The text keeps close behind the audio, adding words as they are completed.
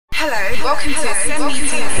Hello, welcome to SendMe.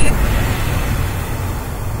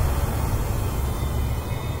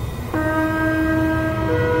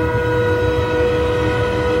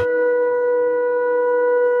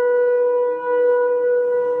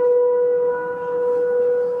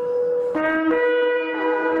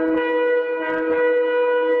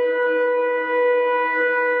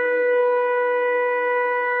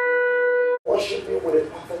 Worship Him with a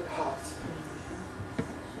perfect heart.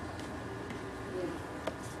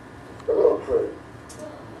 We're going to pray.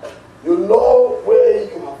 You know where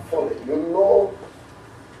you have fallen. You know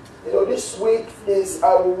this week is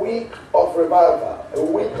a week of revival, a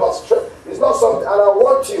week of strength. It's not something, and I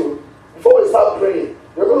want you, before we start praying,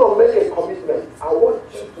 you're going to make a commitment. I want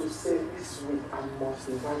you to say this week, I must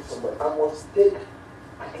invite somebody. I must take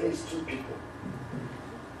at least 2 people.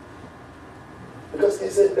 Because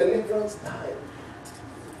it's a deliverance time.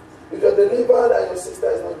 If you're delivered and your sister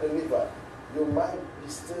is not delivered, you might be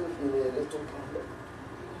still in a little problem.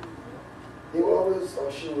 He will always,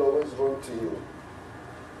 or she will always run to you.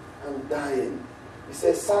 I'm dying. He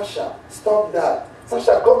says, Sasha, stop that.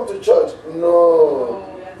 Sasha, come to church. No.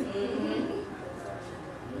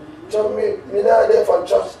 Tell me now there for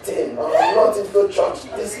church thing. I'm not into church.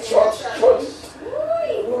 This church. Not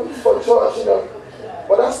for church, you know.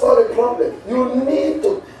 But that's not a problem. You need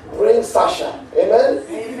to bring Sasha. Amen?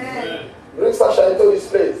 Amen. Bring Sasha into this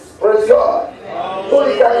place. Praise God. Amen. So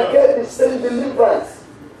you can get the same deliverance.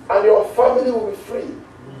 And your family will be free.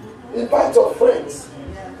 Invite your friends.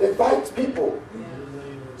 Invite people.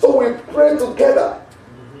 So we pray together.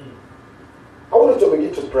 I want you to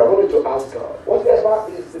begin to pray. I want you to ask God. Whatever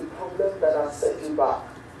is the problem that has set you back.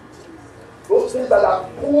 Those things that have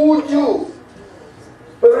pulled you.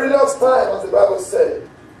 Perilous time, as the Bible said.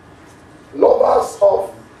 Lovers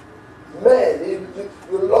of men,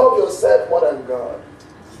 you love yourself more than God.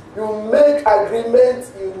 You make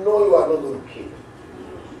agreements you know you are not going to keep.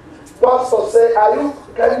 Pastor say,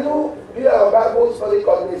 can you be a Bible study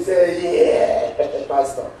company? Say, yeah,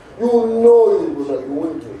 Pastor. You know you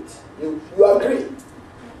won't do it. You agree.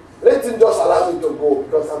 Let him just allow you to go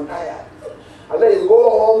because I'm tired. And then you go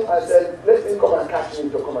home and say, let him come and catch me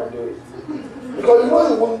to come and do it. Because you know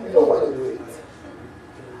you don't want to do it.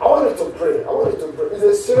 I want you to pray. It's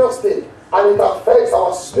a serious thing. And it affects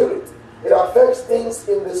our spirit. It affects things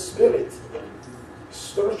in the spirit.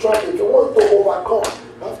 Spiritually, if you want to overcome,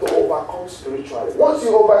 you have to overcome spiritually. Once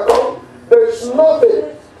you overcome, there is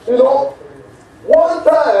nothing. You know, one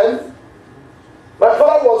time, my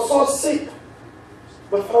father was so sick.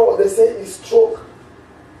 They said it's stroke.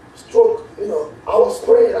 Stroke, you know. I was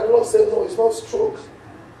praying and the Lord said, no, it's not stroke.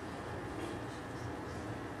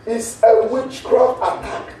 It's a witchcraft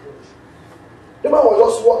attack. The man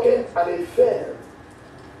was just walking and he fell.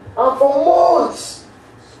 And for months,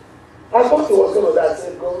 I thought he was going to die. I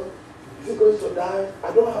said, God, is he going to die?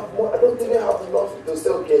 I don't even have enough to say,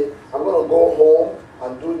 okay, I'm going to go home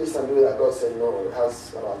and do this and do that. God said, no, it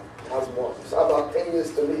has more. It's about 10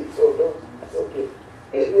 years to live. So it's okay.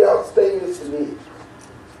 If we have 10 years to live,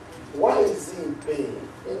 why is he in pain?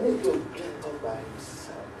 He needs to get up by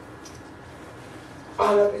himself.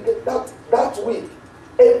 And that week,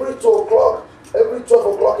 every 12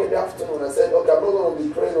 o'clock in the afternoon, I said, okay, I'm not going to be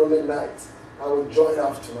praying only night. I will join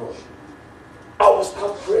afternoon. I will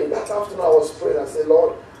start praying. That afternoon I was praying. I said,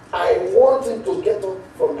 Lord, I want him to get up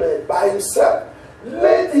from bed by himself.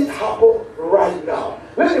 Let it happen right now.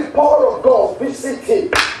 Let the power of God visit him.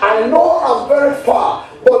 I know I'm very far,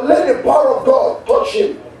 but let the power of God touch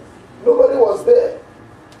him. Nobody was there.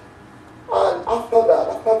 And after that,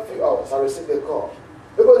 after a few hours, I received a call.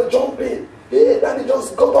 Everybody jumped in. Hey, Daddy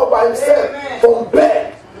just got up by himself. Amen. From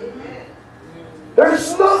bed. Amen. There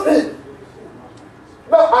is nothing.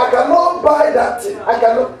 Now, I cannot buy that thing. I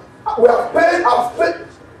cannot. We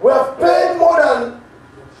have paid more than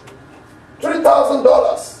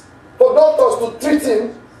 $3,000 for doctors to treat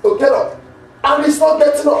him to get up. And he's not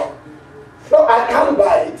getting up. No, I can't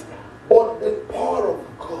buy it. But the power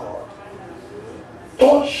of God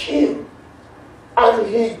touched him. And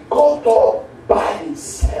he got up by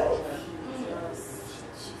himself.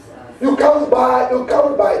 You can't buy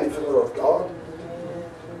the favor of God.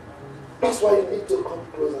 That's why you need to come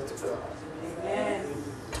closer to God. Amen.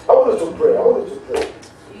 I want you to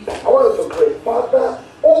pray. Father,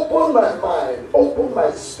 open my mind, open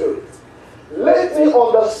my spirit. Let me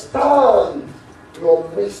understand your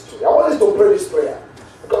mystery. I want you to pray this prayer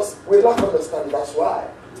because we lack understanding. That's why.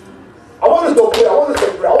 I want you to pray. I want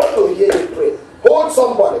to hear you pray. Hold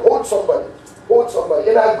somebody.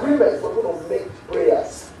 In agreement, we're going to make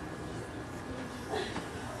prayers.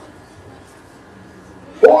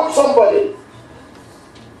 Hold somebody.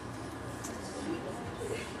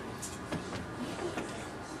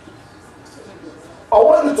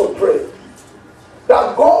 you to pray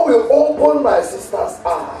that God will open my sister's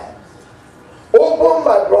eye, open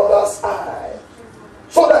my brother's eye,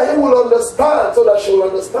 so that he will understand, so that she will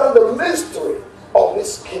understand the mystery of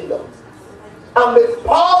this kingdom and the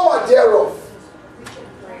power thereof.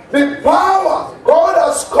 The power. God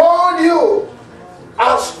has called you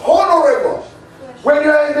as honorable. When you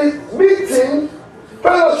are in the meeting,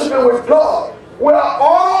 fellowshipping with God, we are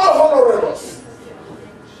all honorables.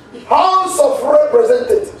 House of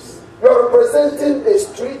representatives. You are representing a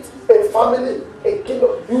street, a family, a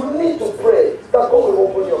kingdom. You need to pray that God will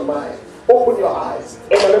open your mind, open your eyes.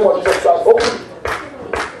 In the name of Jesus Christ, open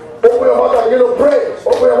your mouth and begin to pray.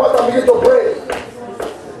 Open your mouth and begin to pray.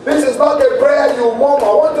 This is not a prayer you murmur.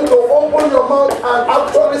 I want you to open your mouth and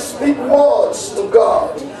actually speak words to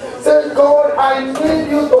God. Say, God, I need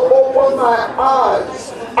you to open my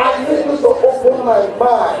eyes. I need you to open my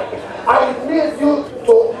mind. I need you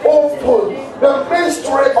to open the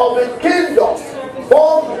mystery of the kingdom.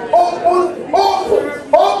 Open, open,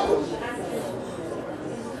 open.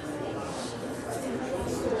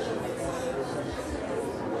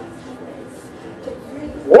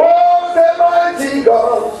 What a mighty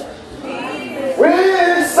God we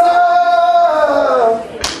serve.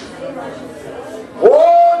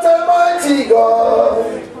 What a mighty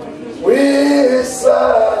God we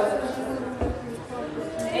serve.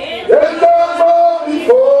 There's no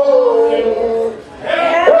before you.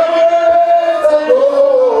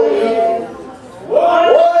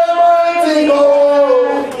 What a mighty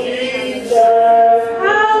God we serve.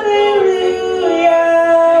 Hallelujah.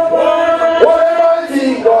 What a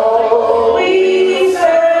mighty God we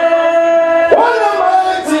serve. What a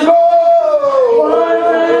mighty God. What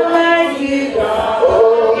a mighty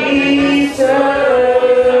God we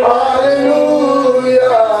serve.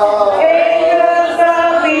 Hallelujah. Angels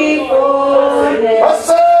bow before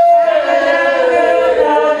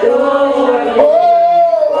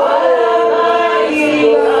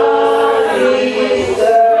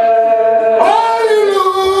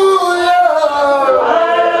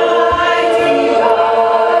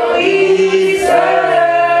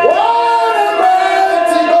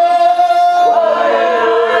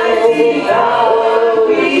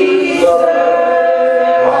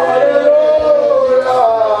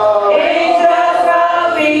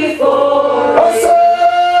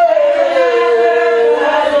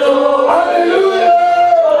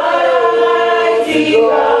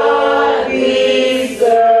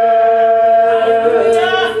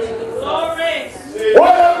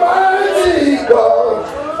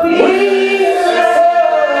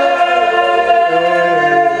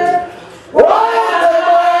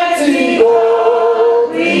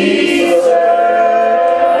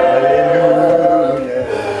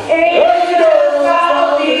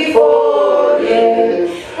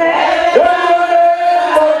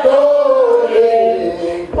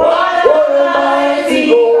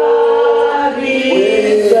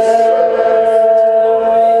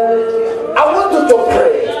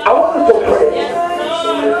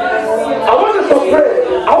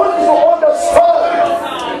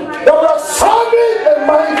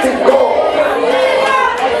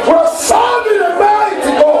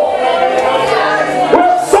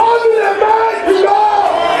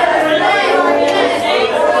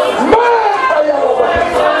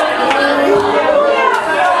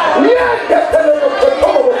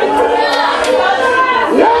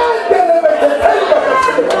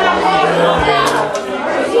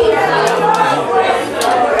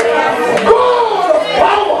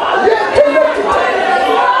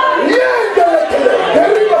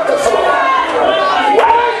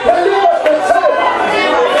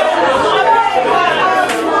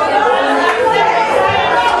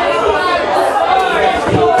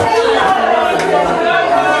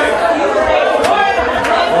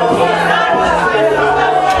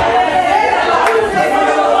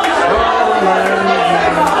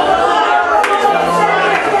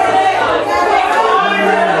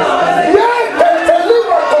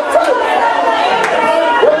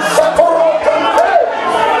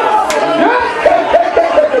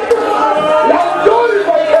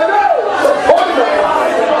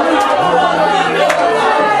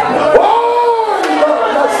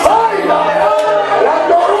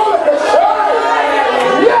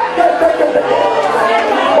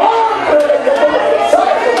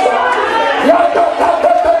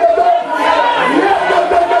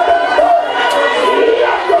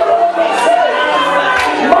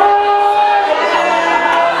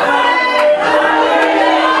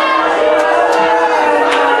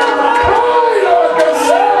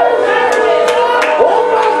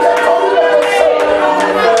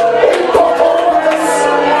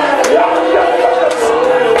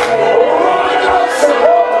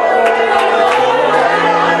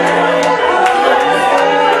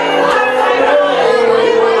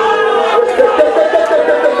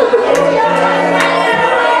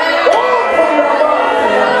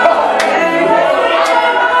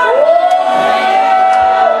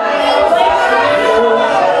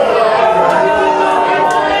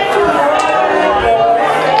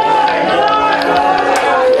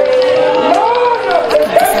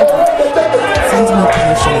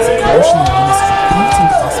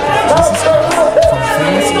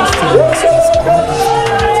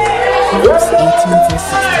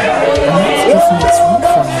Infinite root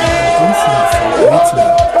formula and infinite for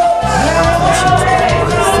written.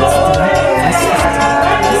 Calculations of 160 verse 50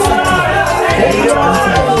 is settled.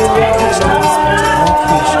 All creation,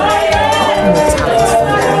 optimal talents from the universe that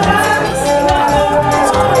are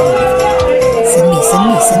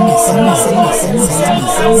not send me.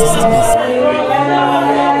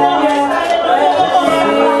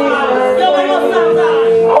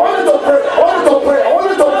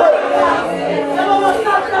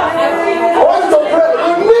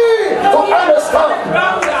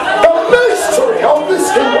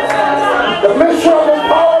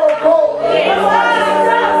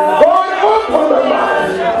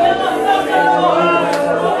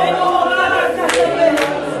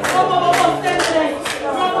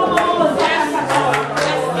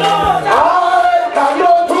 I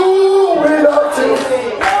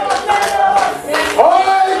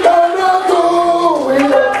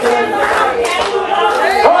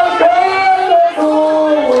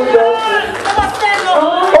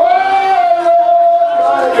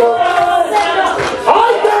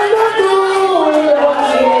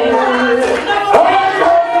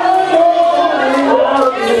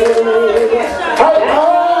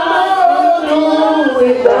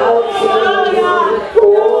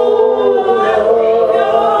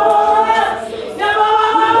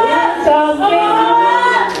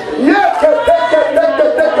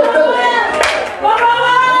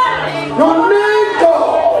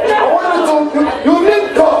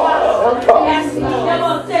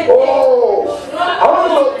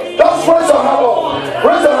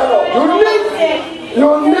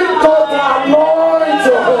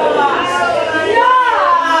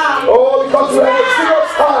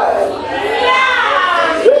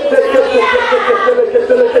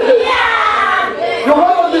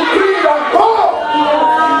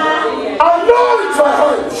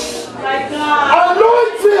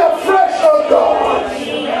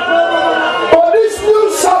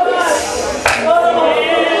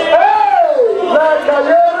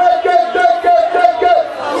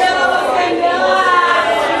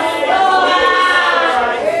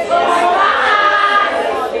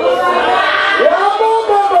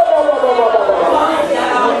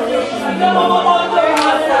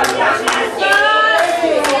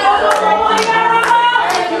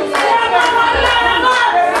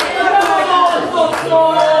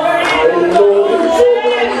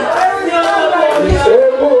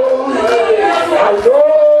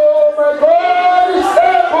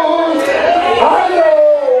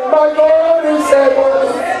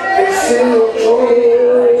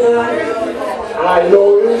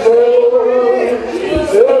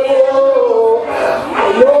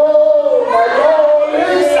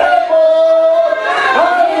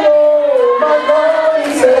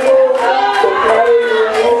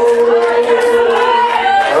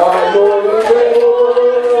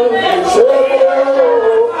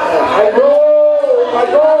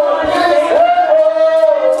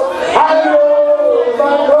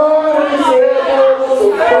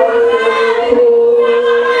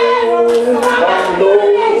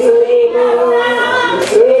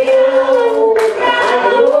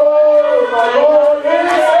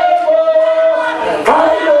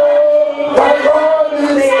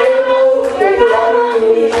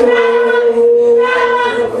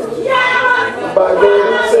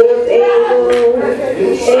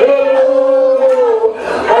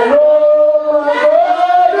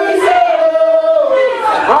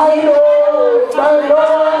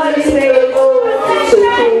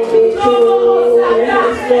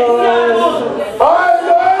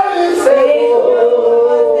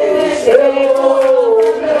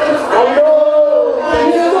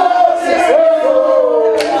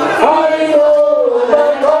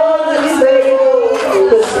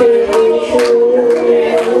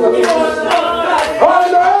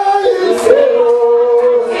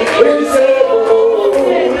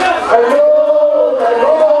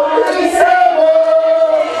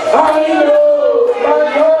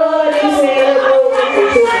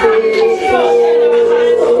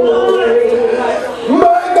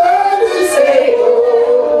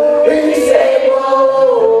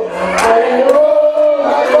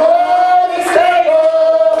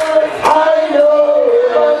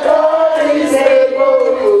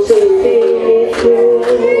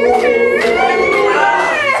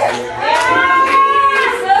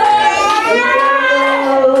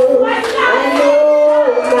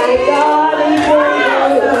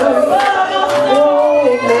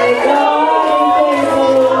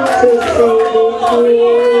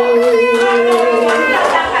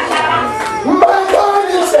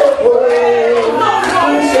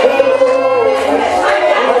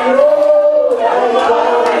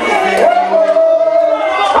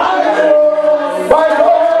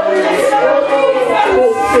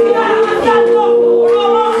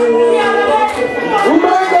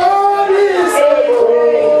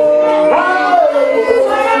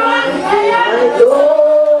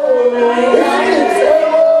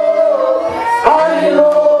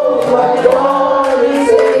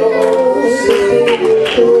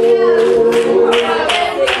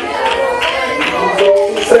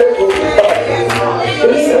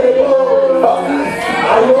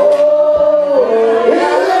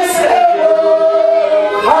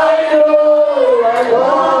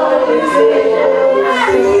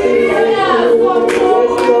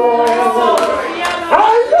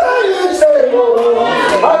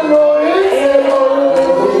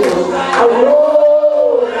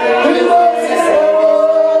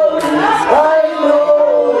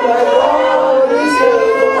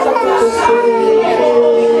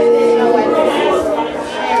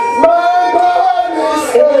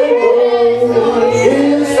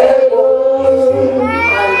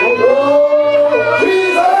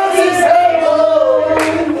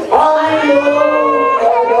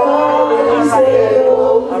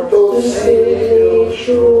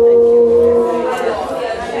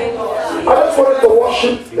want you to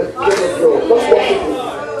worship the King of Glory. Just worship Him.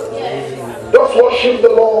 Just worship the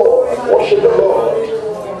Lord. Worship the Lord.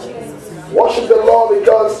 Worship the Lord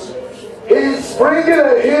because He's bringing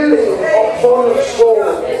a healing upon your soul.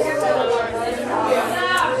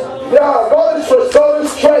 Yeah, God is restoring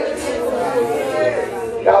strength.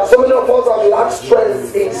 Yeah, so many of us have lacked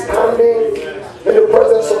strength in standing in the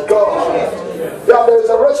presence of God. Yeah, there is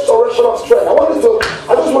a restoration of strength.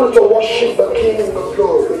 I just wanted to worship the King of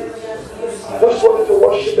Glory. I just wanted to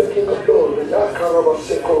worship the King of Glory.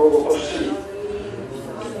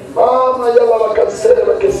 Mama yala bakasere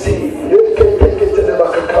bakesi, yeke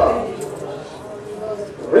bakaka.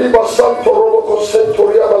 Riba santo robo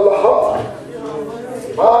kosentoria balaha.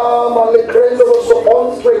 Mama le crendo so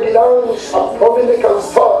ontre gidans a provine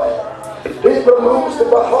cansai. Libra luz de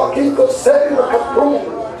bahaki koseri bakaprum.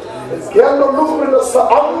 Schiando lumina sa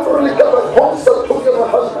ambrlica da consa tuya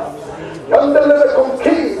mahanda. Yandele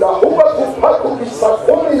conquista, huba kupaku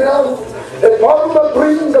bisakominan. E parla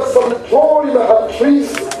bringa some joy in her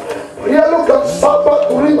trees. Rielo cansaba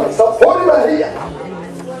turima, sapori mahia.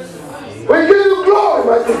 We give you glory,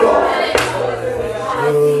 mighty God.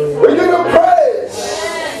 We give you praise.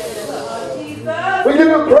 We give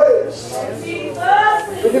you praise.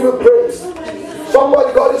 We give you praise.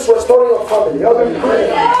 Somebody, God is restoring your family. I've been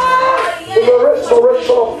praying for the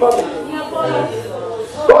restoration of family.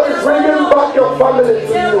 God is bringing back your family to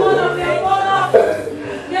you.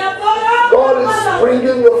 God is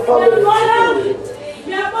bringing your family to you.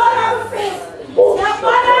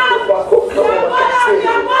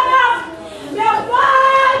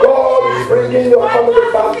 God is bringing your family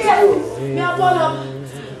back to you.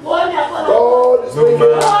 God is bringing your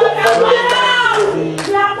family back to you.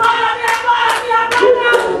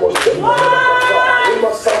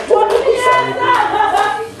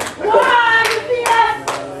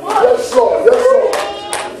 Yes, Lord. Yes, Lord.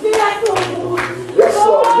 Yes,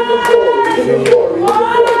 Lord. Give him glory. Give him glory.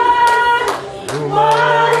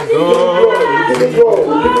 Give him glory. Give him glory.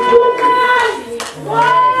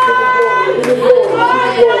 Give him glory. Give him glory.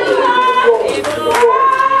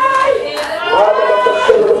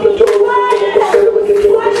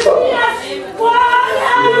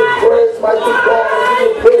 Praise, mighty God. Give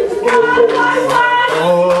him praise. Give him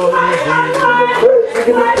praise.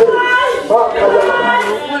 Give him praise.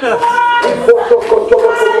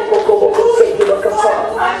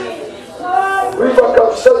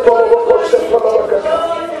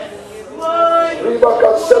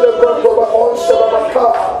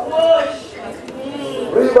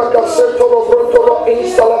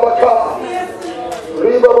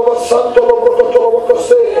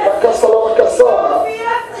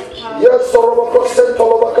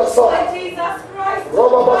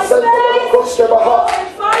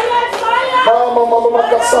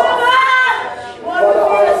 Father,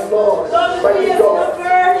 I am Lord,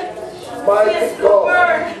 mighty God,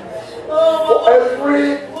 for every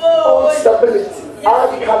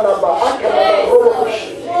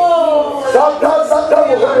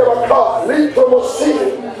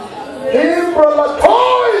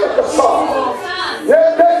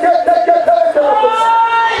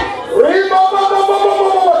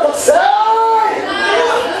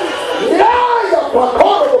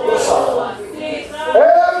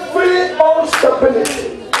instability,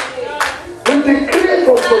 we decree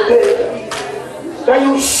from today that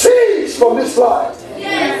you cease from this life.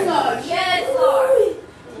 Yes, Lord. Yes, Lord.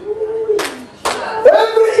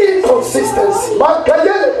 Every inconsistency,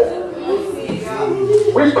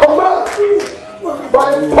 we command by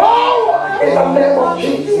power in the name of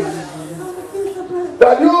Jesus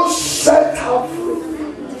that you set her free.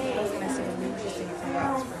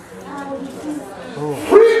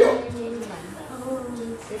 Freedom.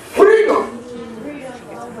 Freedom.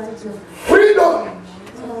 Freedom.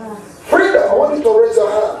 Freedom. I want you to raise your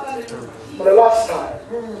hand for the last time.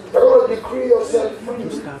 You're going to decree yourself free.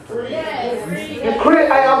 Decree,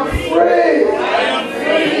 I am free.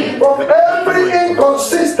 From every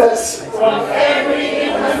inconsistency.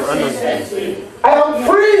 I am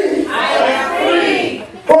free.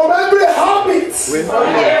 From every habit.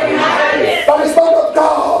 That is not of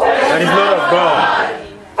God. That is not of God.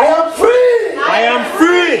 I am free. I am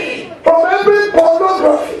free From every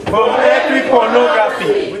pornography. from every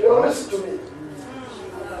pornography. Now listen to me.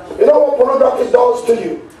 You know what pornography does to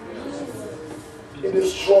you? It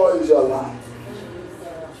destroys your life.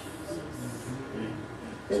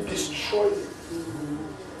 It destroys it.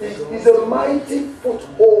 It is a mighty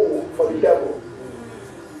foothold for the devil.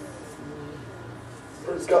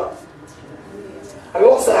 Praise God. And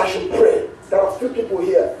Lord said I should pray. There are a few people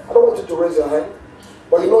here. I don't want you to raise your hand,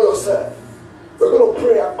 but you know yourself. We're going to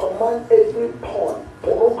pray and command every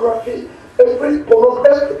pornography, Every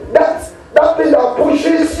pornography, that thing that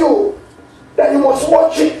pushes you, that you must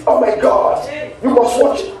watch it. Oh my God, you must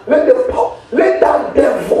watch it. Let that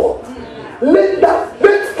devil, let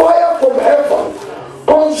fire from heaven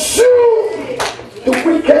consume the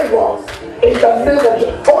wicked one in the name of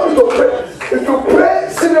Jesus. I want you to pray. If you pray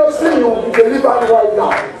seriously, you will be delivered right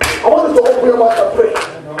now. I want you to open your mouth and pray.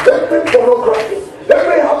 Every pornography,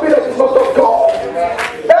 every habit that is not of God,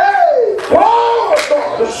 hey, power of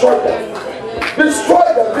God, destroy them. Destroy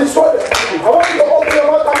them, destroy them. I want you to open your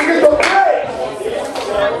mouth and begin to pray.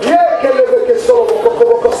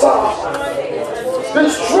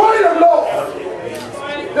 Destroy them, Lord.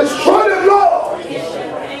 Destroy them, Lord.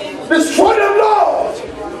 Destroy them, Lord.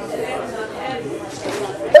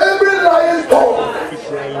 Every lying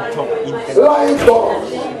tongue.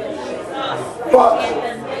 Father,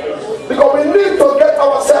 because we need to get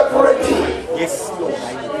ourselves ready. Yes, Lord.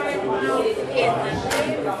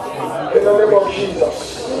 In the name of Jesus.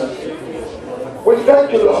 We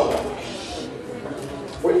thank you, Lord.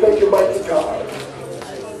 We thank you, mighty God.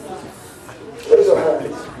 Raise your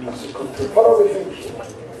hands as you come to. Father, we thank you.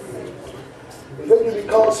 We thank you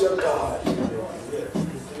because you're God.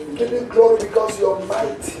 We give you glory because you're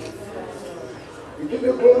mighty. We give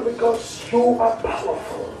you glory because you are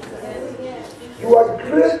powerful. You are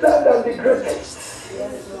greater than the greatest.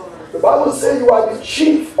 The Bible says you are the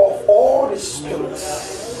chief of all the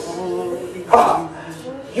spirits.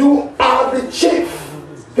 You are the chief.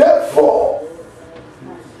 Therefore,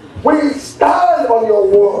 we stand on your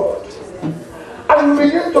word and we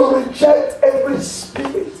begin to reject every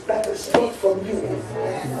spirit that is not from you.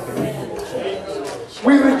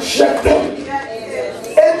 We reject them.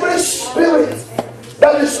 Every spirit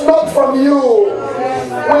that is not from you,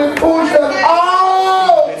 we push them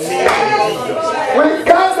out. We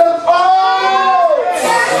cast them out.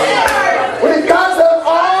 We cast them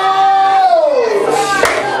out.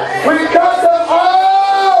 We cast them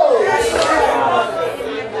out.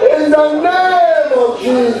 In the name of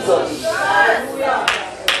Jesus.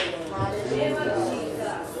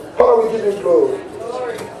 Father, we give you glory.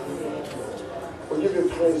 We give you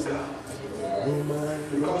praise, God.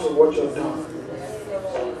 Because of what you have done.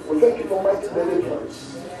 We thank you for mighty deliverance.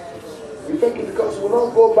 We thank you because we will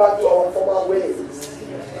not go back to our former ways.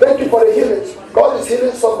 Thank you for the healing. God is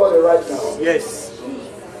healing somebody right now. Yes.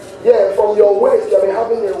 Yeah, from your waist, you have been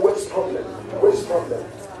having a waist problem,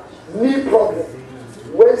 knee problem,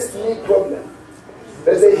 waist knee problem.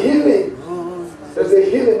 There's a healing. There's a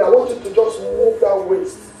healing. I want you to just move that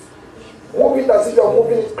waist. Move it as if you're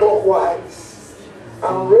moving it clockwise.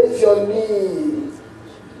 And raise your knee.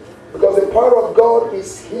 Because the power of God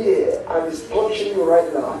is here and is touching you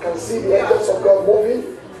right now. I can see the angels of God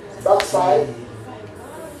moving that side.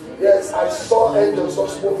 Yes, I saw angels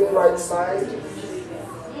just moving right side.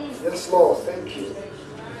 Yes, Lord, thank you.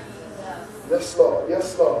 Yes, Lord,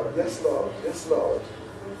 yes, Lord, yes, Lord, yes, Lord.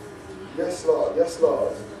 Yes, Lord, yes,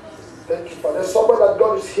 Lord. Thank you, Father. There's someone that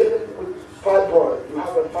God is healing with fibroid. You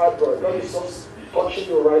have a fibroid. God is just touching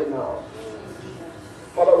you right now.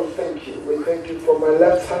 Father, we thank you. We thank you from my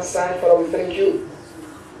left hand side. Father, we thank you.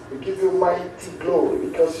 We give you mighty glory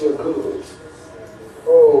because you're good.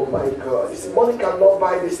 Oh my God. You see, money cannot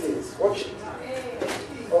buy these things. Watch it.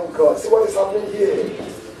 Oh God. See what is happening here.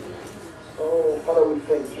 Oh Father, we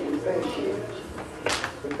thank you. We thank you.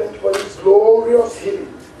 We thank you for this glorious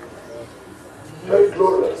healing. Very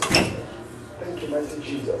glorious. Thank you, mighty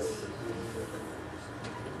Jesus.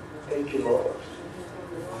 Thank you, Lord.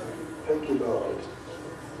 Thank you, Lord.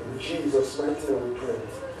 In Jesus' mighty name we pray.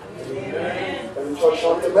 Amen. Let the church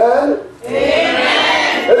shout amen.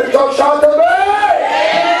 Amen. Let the church shout amen.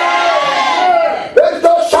 Amen. Let the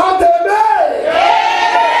church shout amen. Amen.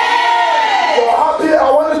 If you're happy, I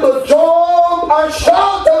want you to jump and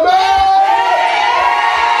shout amen.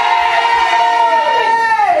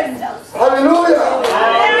 Hallelujah.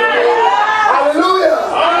 Hallelujah.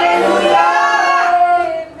 Hallelujah.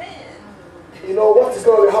 You know what is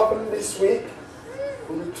going to happen this week?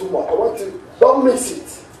 Too much. I want to, don't miss it.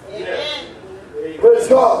 Yes. Praise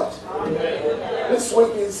God. Amen. This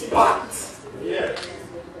week is packed. Yes.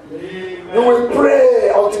 You will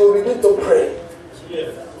pray until you begin to pray.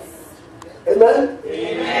 Yes. Amen?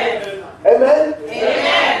 Amen. Amen?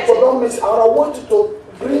 Amen. So don't miss it. And I want you to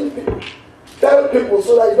bring people, tell people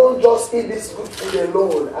so that you don't just eat this good food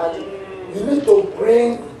alone. And you need to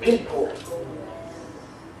bring people.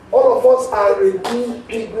 All of us are redeemed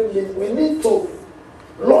pilgrims. We need to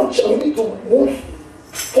launch, we need to move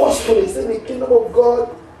forcefully. See, the kingdom of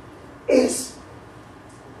God is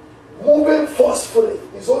moving forcefully.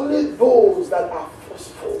 It's only those that are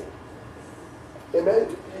forceful.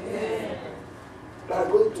 Amen? Amen. That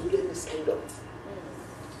are going to get his kingdom.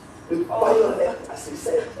 The violent, as he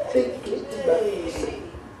said, take it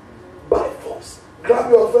by force. Grab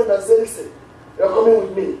your friend and say, listen, you're coming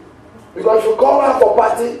with me. Because if you call her for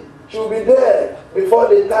party, she'll be there before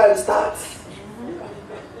the time starts.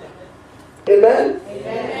 Amen?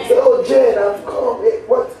 Amen. Say, oh Jane, I've come. Hey,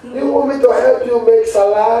 what? Do you want me to help you make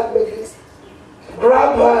salad? Make this?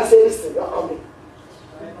 Grab her and say, listen, you're coming.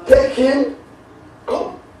 Take him.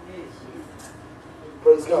 Come.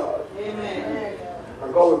 Praise God. Amen.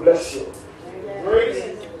 And God will bless you.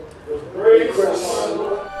 Grace.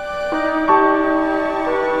 Grace.